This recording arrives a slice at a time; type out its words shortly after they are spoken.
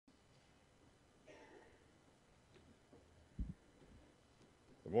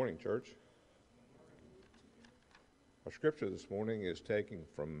Good morning, church. Our scripture this morning is taken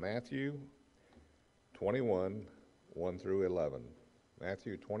from Matthew 21, 1 through 11.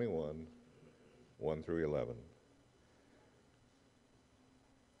 Matthew 21, 1 through 11.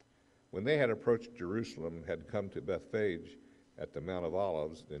 When they had approached Jerusalem and had come to Bethphage at the Mount of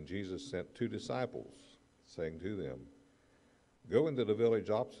Olives, then Jesus sent 2 disciples, saying to them, "Go into the village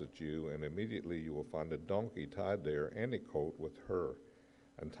opposite you, and immediately you will find a donkey tied there and a colt with her.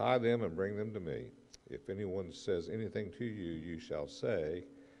 Untie them and bring them to me. If anyone says anything to you, you shall say,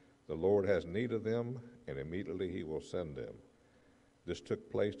 'The Lord has need of them,' and immediately he will send them." This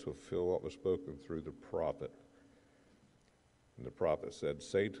took place to fulfill what was spoken through the prophet. And the prophet said,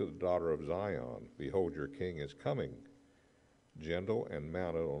 "Say to the daughter of Zion, Behold, your king is coming, gentle and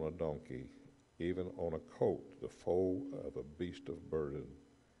mounted on a donkey, even on a colt, the foal of a beast of burden."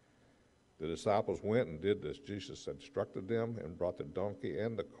 The disciples went and did as Jesus instructed them, and brought the donkey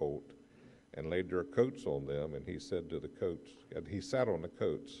and the colt, and laid their coats on them, and he sat on the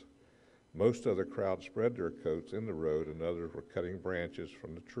coats. Most of the crowd spread their coats in the road, and others were cutting branches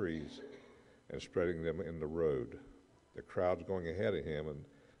from the trees and spreading them in the road. The crowds going ahead of him and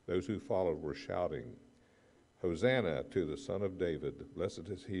those who followed were shouting, "Hosanna to the Son of David! Blessed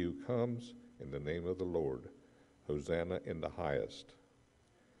is he who comes in the name of the Lord! Hosanna in the highest!"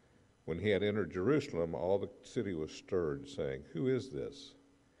 When he had entered Jerusalem, all the city was stirred, saying, "Who is this?"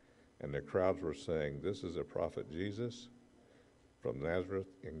 And the crowds were saying, "This is the prophet Jesus from Nazareth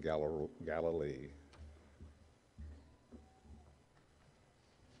in Galilee."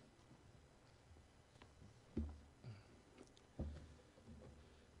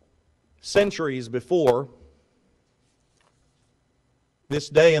 Centuries before this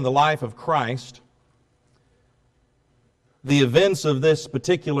day in the life of Christ, the events of this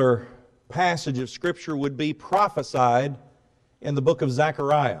particular passage of Scripture would be prophesied in the book of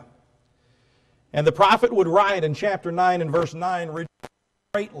Zechariah. And the prophet would write in chapter 9 and verse 9, "Rejoice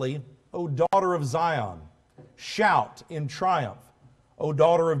greatly, O daughter of Zion. Shout in triumph, O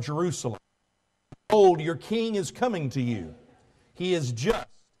daughter of Jerusalem. Behold, your king is coming to you. He is just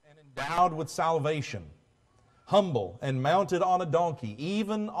and endowed with salvation, humble and mounted on a donkey,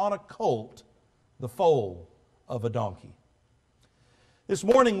 even on a colt, the foal of a donkey." This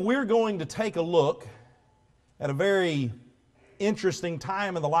morning we're going to take a look at a very interesting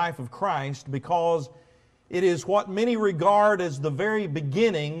time in the life of Christ, because it is what many regard as the very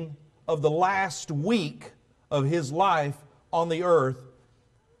beginning of the last week of His life on the earth,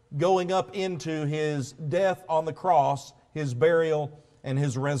 going up into His death on the cross, His burial, and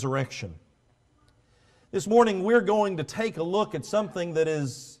His resurrection. This morning we're going to take a look at something that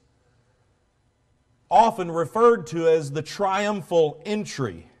is often referred to as the triumphal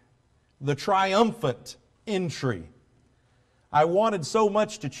entry, the triumphant entry. I wanted so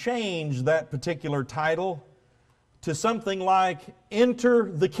much to change that particular title to something like Enter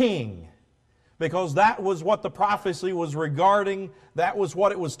the King, because that was what the prophecy was regarding, that was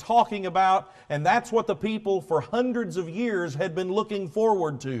what it was talking about, and that's what the people for hundreds of years had been looking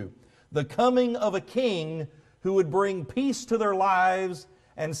forward to. The coming of a king who would bring peace to their lives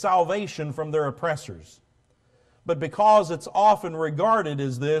and salvation from their oppressors. But because it's often regarded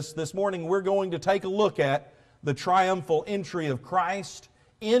as this morning we're going to take a look at the triumphal entry of Christ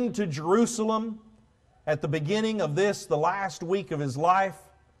into Jerusalem at the beginning of this, the last week of His life,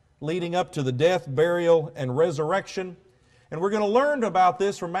 leading up to the death, burial, and resurrection. And we're going to learn about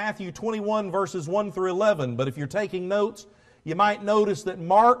this from Matthew 21, verses 1 through 11. But if you're taking notes, you might notice that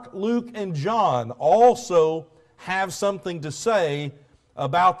Mark, Luke, and John also have something to say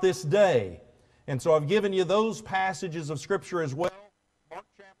about this day. And so I've given you those passages of Scripture as well. Mark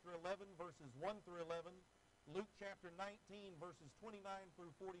chapter 11, verses 1 through 11. Luke chapter 19, verses 29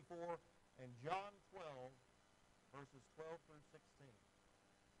 through 44. And John 12, verses 12 through 16.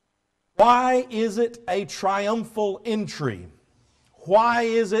 Why is it a triumphal entry? Why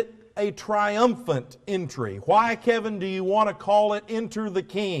is it a triumphant entry? Why, Kevin, do you want to call it Enter the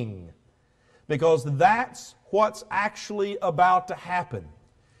King? Because that's what's actually about to happen.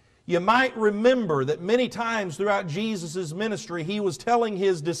 You might remember that many times throughout Jesus' ministry, He was telling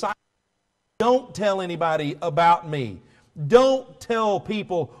His disciples, "Don't tell anybody about me. Don't tell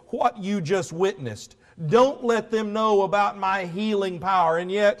people what you just witnessed. Don't let them know about my healing power." And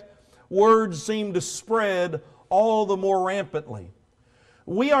yet, words seem to spread all the more rampantly.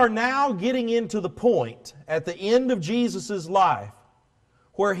 We are now getting into the point at the end of Jesus' life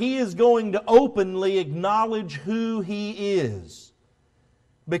where He is going to openly acknowledge who He is.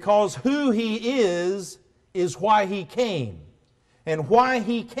 Because who He is why He came. And why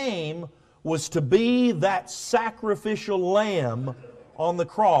He came was to be that sacrificial lamb on the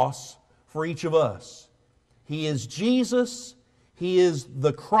cross for each of us. He is Jesus. He is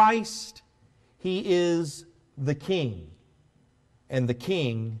the Christ. He is the King. And the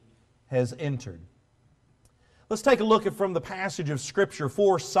King has entered. Let's take a look at from the passage of Scripture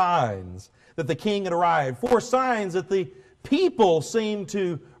 4 signs that the King had arrived. 4 signs that the people seem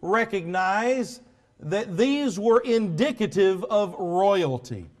to recognize that these were indicative of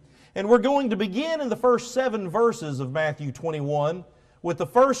royalty. And we're going to begin in the first 7 verses of Matthew 21 with the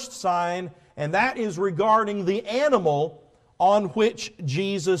first sign, and that is regarding the animal on which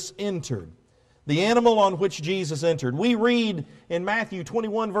Jesus entered. The animal on which Jesus entered. We read in Matthew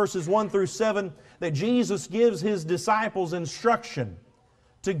 21 verses 1 through 7 that Jesus gives His disciples instruction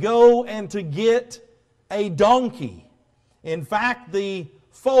to go and to get a donkey. In fact, the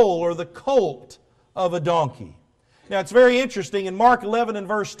foal or the colt of a donkey. Now it's very interesting, in Mark 11 and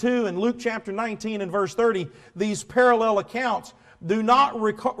verse 2 and Luke chapter 19 and verse 30, these parallel accounts do not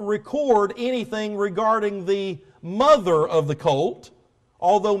record anything regarding the mother of the colt,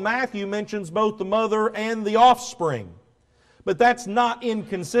 although Matthew mentions both the mother and the offspring. But that's not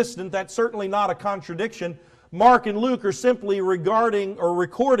inconsistent, that's certainly not a contradiction. Mark and Luke are simply regarding or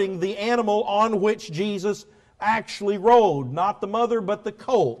recording the animal on which Jesus actually rode, not the mother but the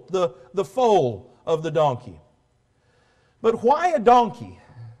colt, the foal of the donkey. But why a donkey?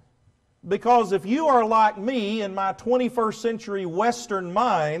 Because if you are like me in my 21st century Western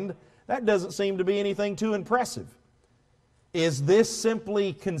mind, that doesn't seem to be anything too impressive. Is this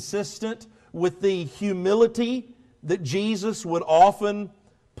simply consistent with the humility that Jesus would often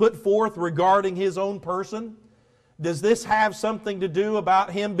put forth regarding His own person? Does this have something to do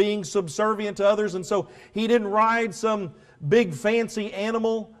about Him being subservient to others, and so He didn't ride some big fancy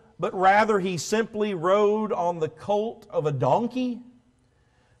animal, but rather He simply rode on the colt of a donkey?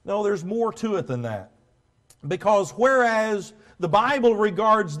 No, there's more to it than that. Because whereas the Bible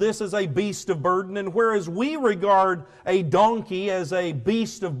regards this as a beast of burden, and whereas we regard a donkey as a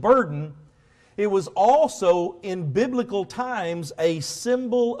beast of burden, it was also in biblical times a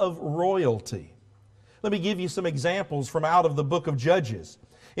symbol of royalty. Let me give you some examples from out of the book of Judges.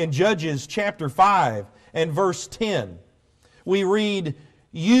 In Judges chapter 5 and verse 10, we read,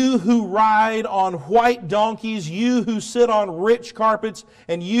 "You who ride on white donkeys, you who sit on rich carpets,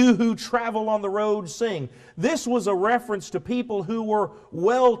 and you who travel on the road, sing." This was a reference to people who were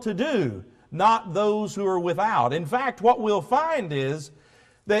well-to-do, not those who are without. In fact, what we'll find is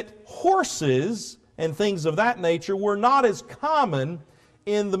that horses and things of that nature were not as common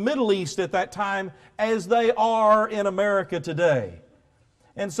in the Middle East at that time as they are in America today.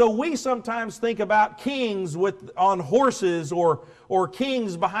 And so we sometimes think about kings on horses or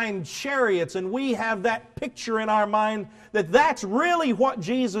kings behind chariots, and we have that picture in our mind that that's really what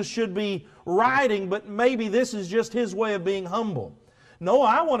Jesus should be riding, but maybe this is just His way of being humble. No,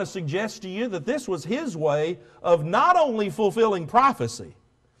 I want to suggest to you that this was His way of not only fulfilling prophecy,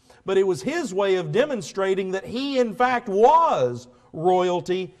 but it was His way of demonstrating that He in fact was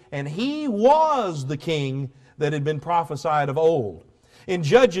royalty, and He was the king that had been prophesied of old. In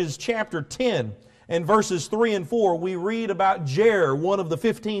Judges chapter 10 and verses 3 and 4, we read about Jair, one of the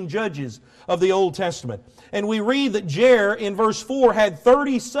 15 judges of the Old Testament. And we read that Jair, in verse 4, had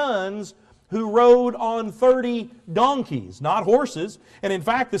 30 sons who rode on 30 donkeys, not horses. And in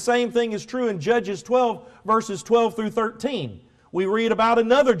fact, the same thing is true in Judges 12, verses 12 through 13. We read about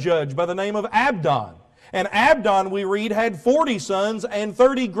another judge by the name of Abdon. And Abdon, we read, had 40 sons and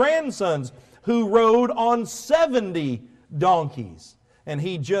 30 grandsons who rode on 70 donkeys. And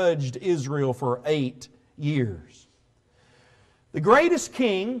he judged Israel for 8 years. The greatest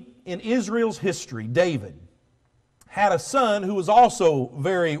king in Israel's history, David, had a son who was also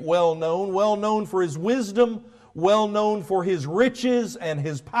very well known for his wisdom, well known for his riches and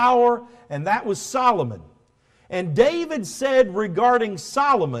his power, and that was Solomon. And David said regarding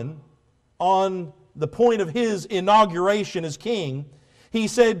Solomon, on the point of his inauguration as king, he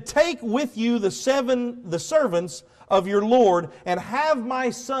said, "Take with you the servants of your Lord, and have my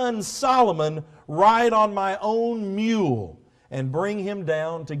son Solomon ride on my own mule, and bring him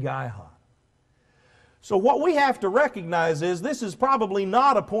down to Gihon." So what we have to recognize is this is probably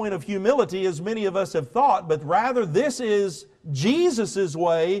not a point of humility as many of us have thought, but rather this is Jesus'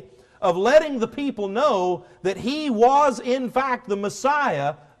 way of letting the people know that He was in fact the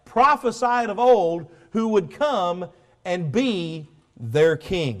Messiah prophesied of old who would come and be their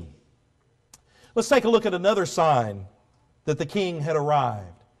king. Let's take a look at another sign that the king had arrived.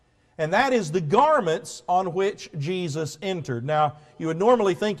 And that is the garments on which Jesus entered. Now, you would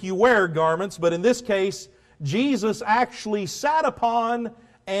normally think you wear garments, but in this case, Jesus actually sat upon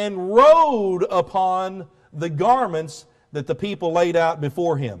and rode upon the garments that the people laid out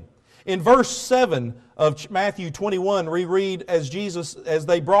before him. In verse 7 of Matthew 21, we read as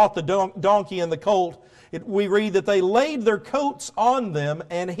they brought the donkey and the colt, we read that they laid their coats on them,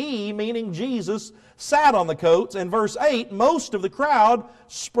 and he, meaning Jesus, sat on the coats. And verse 8, most of the crowd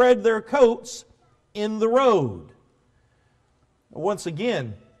spread their coats in the road. Once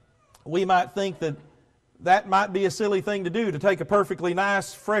again, we might think that might be a silly thing to do, to take a perfectly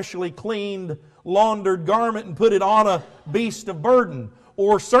nice, freshly cleaned, laundered garment and put it on a beast of burden,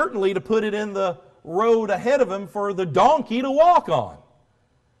 or certainly to put it in the road ahead of him for the donkey to walk on.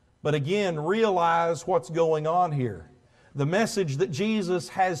 But again, realize what's going on here. The message that Jesus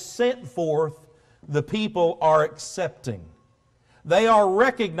has sent forth, the people are accepting. They are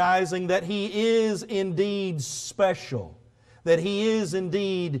recognizing that He is indeed special, that He is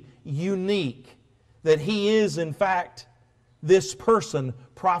indeed unique, that He is in fact this person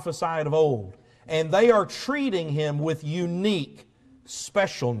prophesied of old. And they are treating Him with unique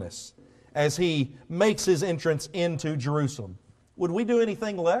specialness as He makes His entrance into Jerusalem. Would we do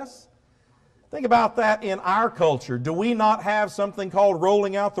anything less? Think about that in our culture. Do we not have something called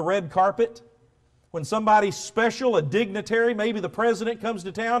rolling out the red carpet? When somebody special, a dignitary, maybe the president comes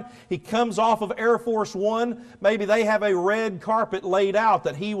to town, he comes off of Air Force One, maybe they have a red carpet laid out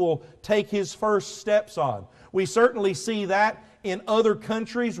that he will take his first steps on. We certainly see that in other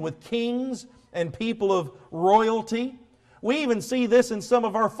countries with kings and people of royalty. We even see this in some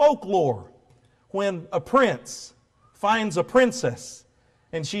of our folklore. When a prince finds a princess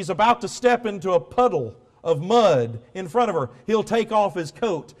and she's about to step into a puddle of mud in front of her, he'll take off his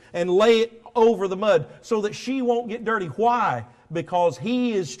coat and lay it over the mud so that she won't get dirty. Why? Because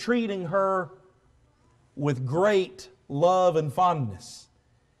he is treating her with great love and fondness.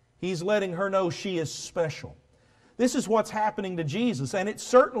 He's letting her know she is special. This is what's happening to Jesus, and it's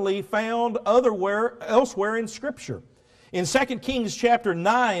certainly found elsewhere in Scripture. In 2 Kings chapter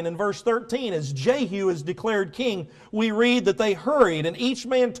 9 and verse 13, as Jehu is declared king, we read that they hurried, and each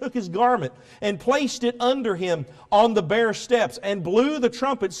man took his garment and placed it under him on the bare steps, and blew the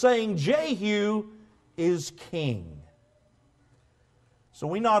trumpet, saying, Jehu is king. So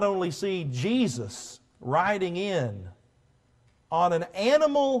we not only see Jesus riding in on an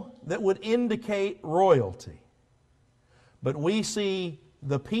animal that would indicate royalty, but we see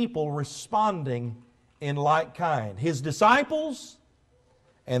the people responding in like kind, His disciples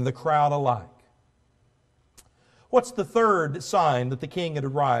and the crowd alike. What's the third sign that the king had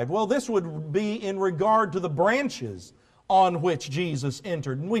arrived? Well, this would be in regard to the branches on which Jesus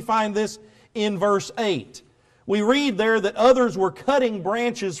entered. And we find this in verse 8. We read there that others were cutting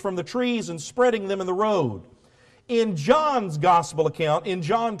branches from the trees and spreading them in the road. In John's Gospel account, in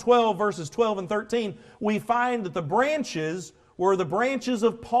John 12, verses 12 and 13, we find that the branches were the branches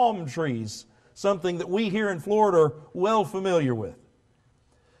of palm trees, something that we here in Florida are well familiar with.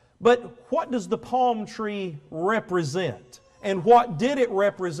 But what does the palm tree represent? And what did it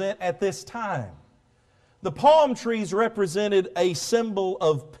represent at this time? The palm trees represented a symbol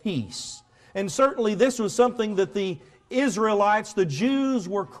of peace. And certainly this was something that the Israelites, the Jews,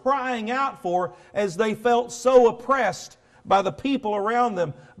 were crying out for as they felt so oppressed by the people around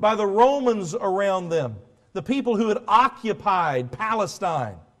them, by the Romans around them, the people who had occupied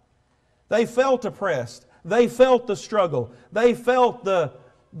Palestine. They felt oppressed. They felt the struggle. They felt the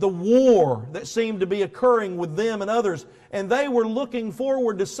war that seemed to be occurring with them and others. And they were looking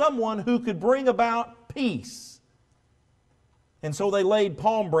forward to someone who could bring about peace. And so they laid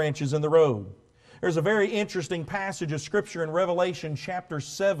palm branches in the road. There's a very interesting passage of Scripture in Revelation chapter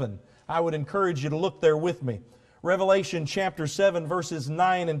 7. I would encourage you to look there with me. Revelation chapter 7, verses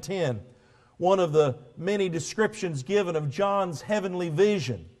 9 and 10. One of the many descriptions given of John's heavenly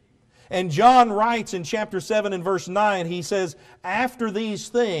vision. And John writes in chapter 7 and verse 9, he says, After these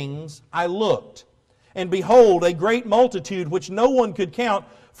things I looked, and behold, a great multitude which no one could count,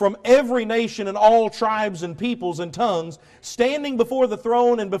 from every nation and all tribes and peoples and tongues, standing before the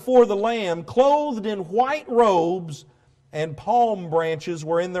throne and before the Lamb, clothed in white robes, and palm branches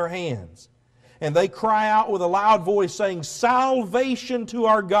were in their hands. And they cry out with a loud voice, saying, Salvation to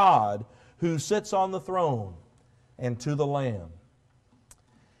our God, who sits on the throne, and to the Lamb.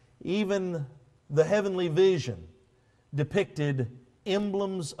 Even the heavenly vision depicted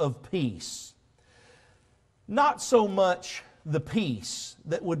emblems of peace. Not so much the peace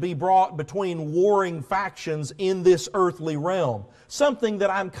that would be brought between warring factions in this earthly realm, something that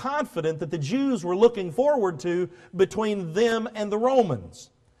I'm confident that the Jews were looking forward to between them and the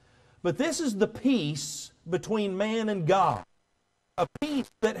Romans. But this is the peace between man and God, a peace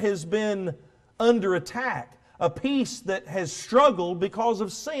that has been under attack, a peace that has struggled because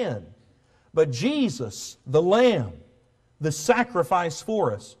of sin. But Jesus, the Lamb, the sacrifice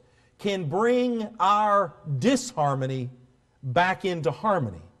for us, can bring our disharmony back into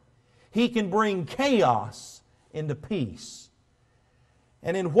harmony. He can bring chaos into peace.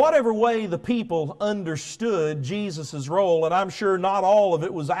 And in whatever way the people understood Jesus' role, and I'm sure not all of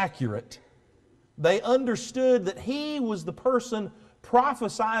it was accurate, they understood that He was the person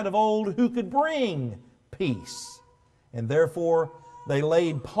prophesied of old who could bring peace. And therefore, they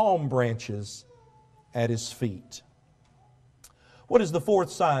laid palm branches at His feet. What is the fourth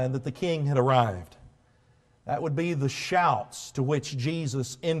sign that the King had arrived? That would be the shouts to which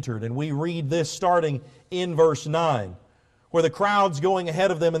Jesus entered. And we read this starting in verse 9, where the crowds going ahead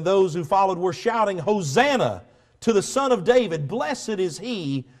of them and those who followed were shouting, "Hosanna to the Son of David! Blessed is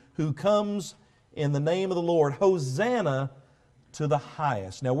He who comes in the name of the Lord. Hosanna to the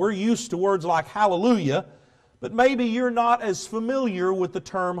highest." Now we're used to words like hallelujah, but maybe you're not as familiar with the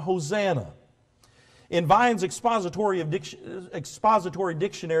term Hosanna. In Vine's expository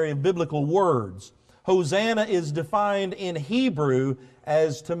dictionary of biblical words, Hosanna is defined in Hebrew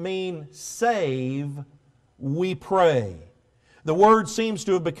as to mean save, we pray. The word seems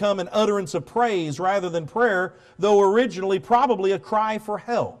to have become an utterance of praise rather than prayer, though originally probably a cry for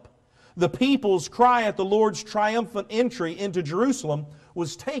help. The people's cry at the Lord's triumphant entry into Jerusalem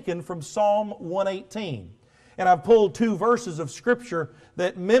was taken from Psalm 118. And I've pulled two verses of Scripture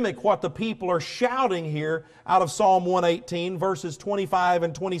that mimic what the people are shouting here out of Psalm 118, verses 25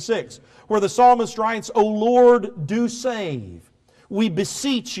 and 26, where the psalmist writes, "O Lord, do save. We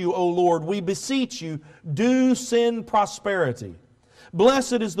beseech you, O Lord, we beseech you, do send prosperity.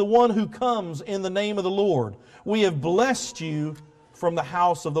 Blessed is the one who comes in the name of the Lord. We have blessed you from the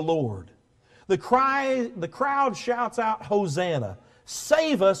house of the Lord." The crowd shouts out, "Hosanna.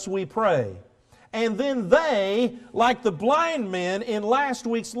 Save us, we pray." And then they, like the blind men in last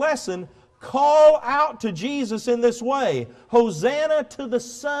week's lesson, call out to Jesus in this way, "Hosanna to the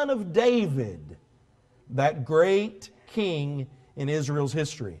Son of David," that great King in Israel's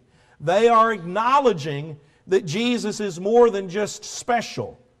history. They are acknowledging that Jesus is more than just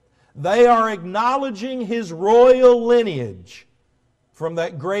special. They are acknowledging His royal lineage from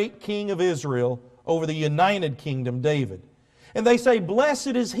that great King of Israel over the united kingdom, David. And they say,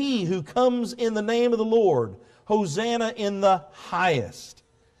 "Blessed is He who comes in the name of the Lord. Hosanna in the highest."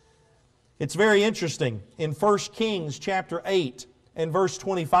 It's very interesting. In 1 Kings chapter 8 and verse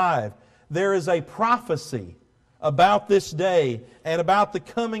 25, there is a prophecy about this day and about the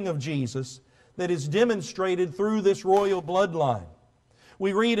coming of Jesus that is demonstrated through this royal bloodline.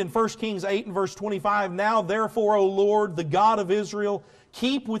 We read in 1 Kings 8 and verse 25, "Now therefore, O Lord, the God of Israel,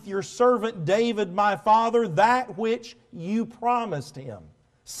 keep with your servant David my father that which you promised him,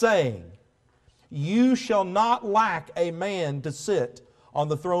 saying, You shall not lack a man to sit on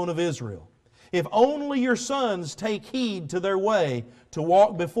the throne of Israel. If only your sons take heed to their way to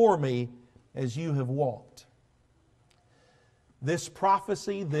walk before me as you have walked." This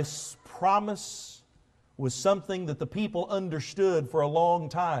prophecy, this promise, was something that the people understood for a long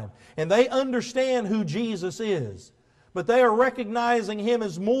time. And they understand who Jesus is. But they are recognizing Him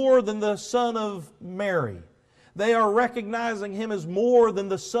as more than the son of Mary. They are recognizing Him as more than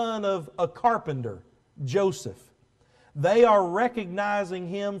the son of a carpenter, Joseph. They are recognizing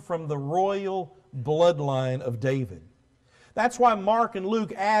Him from the royal bloodline of David. That's why Mark and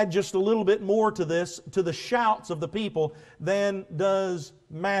Luke add just a little bit more to this, to the shouts of the people, than does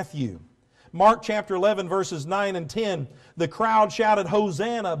Matthew. Mark chapter 11, verses 9 and 10, the crowd shouted,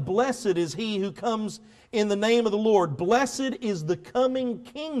 "Hosanna, blessed is He who comes in the name of the Lord. Blessed is the coming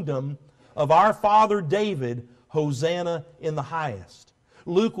kingdom of our father David. Hosanna in the highest."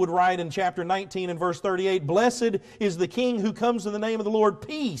 Luke would write in chapter 19 and verse 38, "Blessed is the King who comes in the name of the Lord.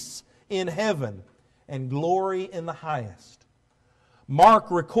 Peace in heaven and glory in the highest." Mark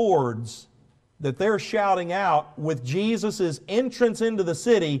records that they're shouting out with Jesus' entrance into the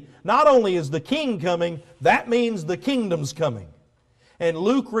city, not only is the King coming, that means the kingdom's coming. And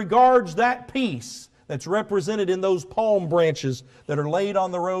Luke regards that peace that's represented in those palm branches that are laid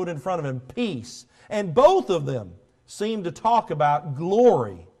on the road in front of Him, peace. And both of them seem to talk about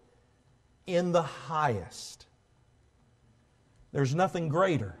glory in the highest. There's nothing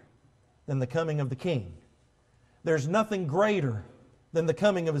greater than the coming of the King. There's nothing greater than the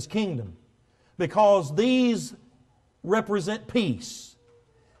coming of His kingdom, because these represent peace.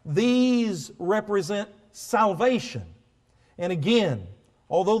 These represent salvation. And again,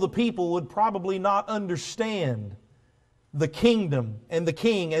 although the people would probably not understand the kingdom and the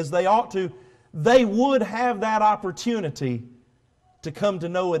King as they ought to, they would have that opportunity to come to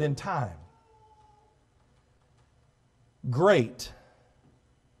know it in time. Great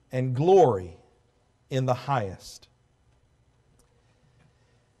and glory in the highest.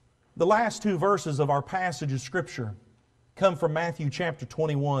 The last two verses of our passage of Scripture come from Matthew chapter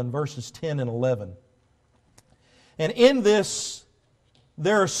 21, verses 10 and 11. And in this,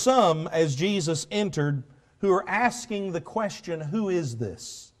 there are some, as Jesus entered, who are asking the question, who is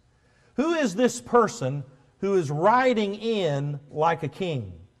this? Who is this person who is riding in like a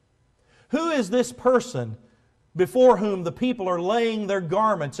king? Who is this person before whom the people are laying their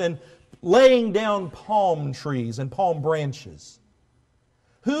garments and laying down palm trees and palm branches?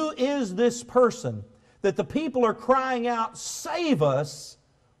 Who is this person that the people are crying out, "Save us,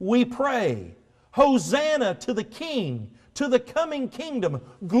 we pray. Hosanna to the King, to the coming kingdom.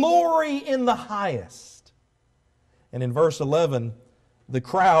 Glory in the highest." And in verse 11, the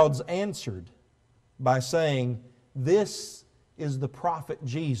crowds answered by saying, "This is the prophet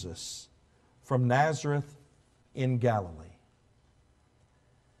Jesus from Nazareth in Galilee."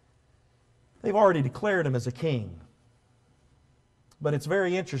 They've already declared Him as a king. But it's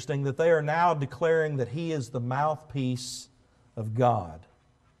very interesting that they are now declaring that He is the mouthpiece of God.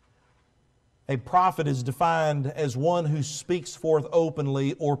 A prophet is defined as one who speaks forth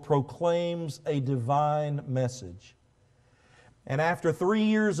openly or proclaims a divine message. And after 3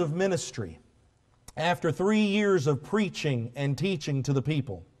 years of ministry, after 3 years of preaching and teaching to the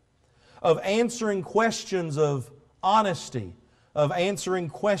people, of answering questions of honesty, of answering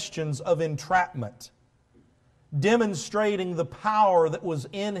questions of entrapment, demonstrating the power that was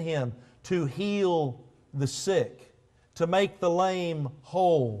in Him to heal the sick, to make the lame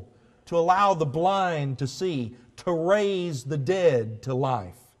whole, to allow the blind to see, to raise the dead to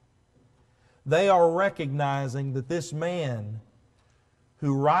life. They are recognizing that this man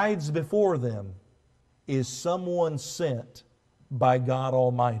who rides before them is someone sent by God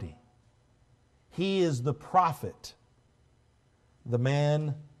Almighty. He is the prophet, the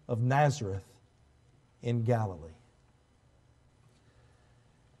man of Nazareth in Galilee.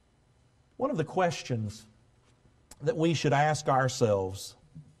 One of the questions that we should ask ourselves,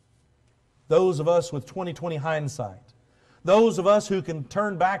 those of us with 20/20 hindsight, those of us who can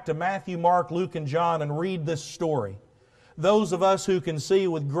turn back to Matthew, Mark, Luke, and John and read this story, those of us who can see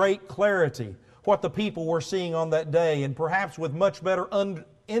with great clarity what the people were seeing on that day, and perhaps with much better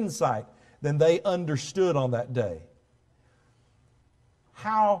insight than they understood on that day.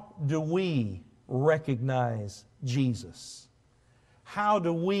 How do we recognize Jesus? How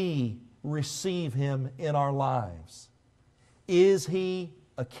do we receive Him in our lives? Is He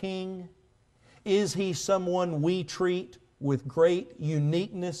a king? Is He someone we treat with great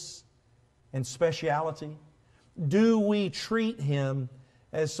uniqueness and speciality? Do we treat Him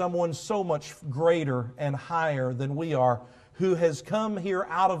as someone so much greater and higher than we are, who has come here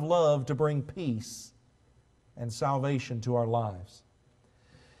out of love to bring peace and salvation to our lives?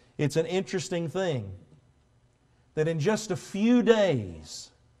 It's an interesting thing that in just a few days,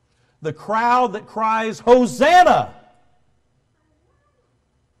 the crowd that cries, "Hosanna!"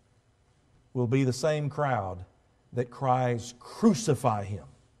 will be the same crowd that cries, "Crucify Him."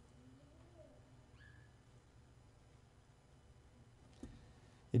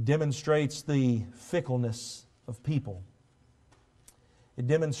 It demonstrates the fickleness of people. It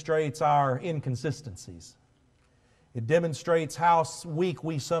demonstrates our inconsistencies. It demonstrates how weak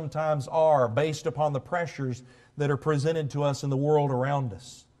we sometimes are based upon the pressures that are presented to us in the world around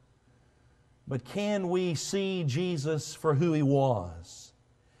us. But can we see Jesus for who He was?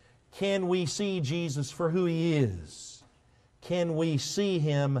 Can we see Jesus for who He is? Can we see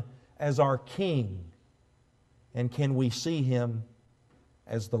Him as our King? And can we see Him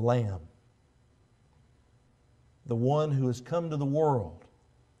as the Lamb? The one who has come to the world,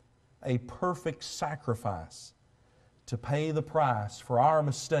 a perfect sacrifice, to pay the price for our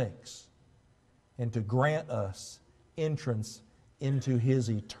mistakes and to grant us entrance into His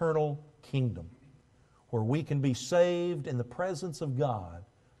eternal kingdom, where we can be saved in the presence of God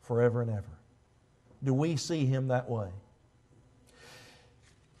forever and ever. Do we see Him that way?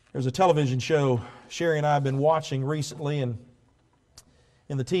 There's a television show Sherry and I have been watching recently, and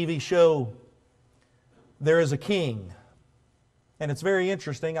in the TV show, there is a king. And it's very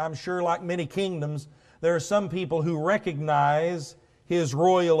interesting. I'm sure, like many kingdoms, there are some people who recognize his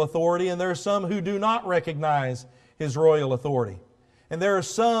royal authority, and there are some who do not recognize his royal authority. And there are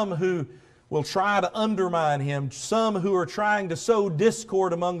some who will try to undermine him, some who are trying to sow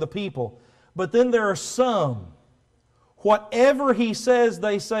discord among the people. But then there are some, whatever he says,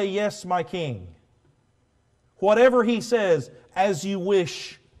 they say, "Yes, my king." Whatever he says, "As you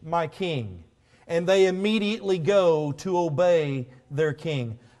wish, my king." And they immediately go to obey their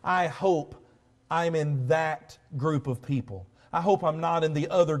king. I hope I'm in that group of people. I hope I'm not in the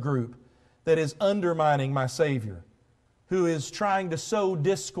other group that is undermining my Savior, who is trying to sow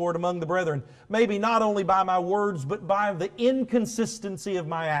discord among the brethren, maybe not only by my words, but by the inconsistency of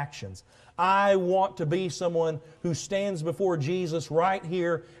my actions. I want to be someone who stands before Jesus right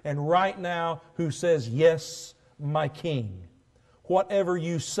here and right now, who says, yes, my King. Whatever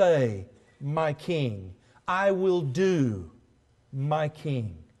you say, my King. I will do, my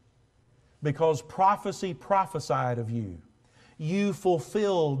King. Because prophecy prophesied of you. You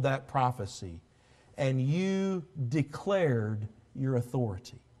fulfilled that prophecy, and you declared your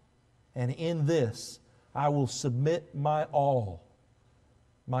authority. And in this, I will submit my all,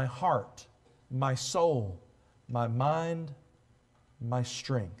 my heart, my soul, my mind, my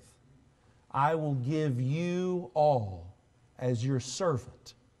strength. I will give you all as your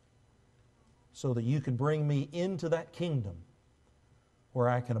servant, so that you can bring me into that kingdom where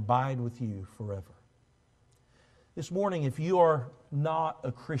I can abide with you forever. This morning, if you are not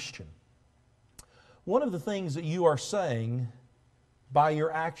a Christian, one of the things that you are saying by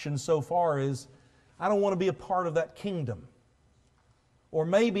your actions so far is, I don't want to be a part of that kingdom. Or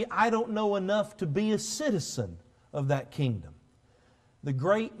maybe I don't know enough to be a citizen of that kingdom. The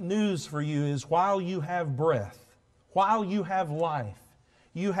great news for you is, while you have breath, while you have life,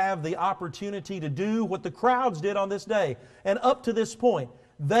 you have the opportunity to do what the crowds did on this day. And up to this point,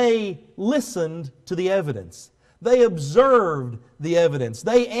 they listened to the evidence. They observed the evidence.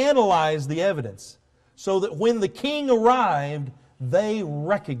 They analyzed the evidence, so that when the King arrived, they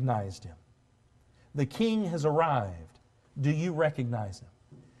recognized Him. The King has arrived. Do you recognize Him?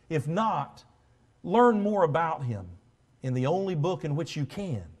 If not, learn more about Him in the only book in which you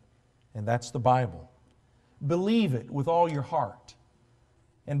can, and that's the Bible. Believe it with all your heart.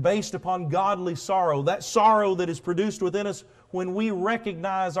 And based upon godly sorrow, that sorrow that is produced within us when we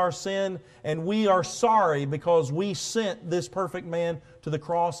recognize our sin and we are sorry because we sent this perfect man to the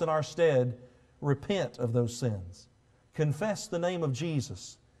cross in our stead, repent of those sins. Confess the name of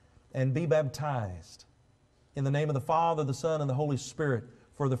Jesus and be baptized in the name of the Father, the Son, and the Holy Spirit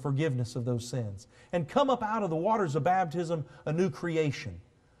for the forgiveness of those sins. And come up out of the waters of baptism a new creation,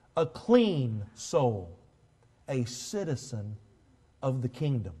 a clean soul, a citizen of the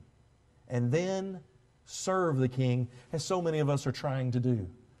kingdom. And then serve the King, as so many of us are trying to do.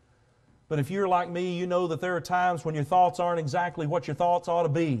 But if you're like me, you know that there are times when your thoughts aren't exactly what your thoughts ought to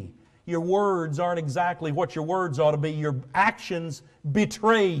be. Your words aren't exactly what your words ought to be. Your actions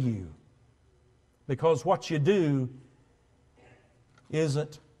betray you, because what you do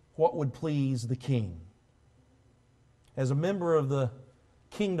isn't what would please the King. As a member of the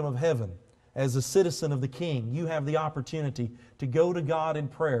kingdom of heaven, as a citizen of the King, you have the opportunity to go to God in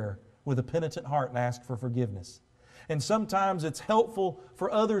prayer with a penitent heart and ask for forgiveness. And sometimes it's helpful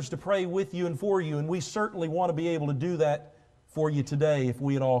for others to pray with you and for you, and we certainly want to be able to do that for you today if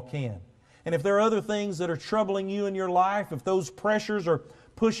we at all can. And if there are other things that are troubling you in your life, if those pressures are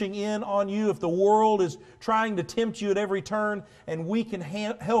pushing in on you, if the world is trying to tempt you at every turn, and we can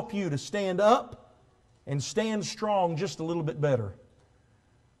help you to stand up and stand strong just a little bit better,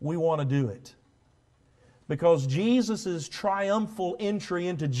 we want to do it. Because Jesus' triumphal entry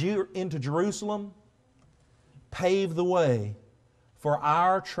into Jerusalem paved the way for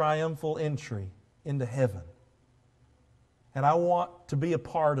our triumphal entry into heaven. And I want to be a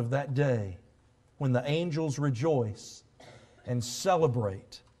part of that day when the angels rejoice and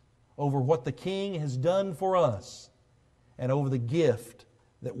celebrate over what the King has done for us and over the gift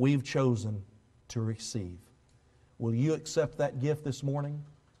that we've chosen to receive. Will you accept that gift this morning?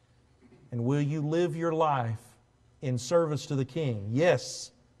 And will you live your life in service to the King?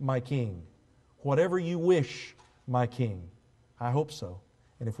 Yes, my King. Whatever you wish, my King. I hope so.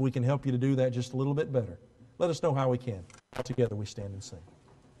 And if we can help you to do that just a little bit better, let us know how we can. Together we stand and sing.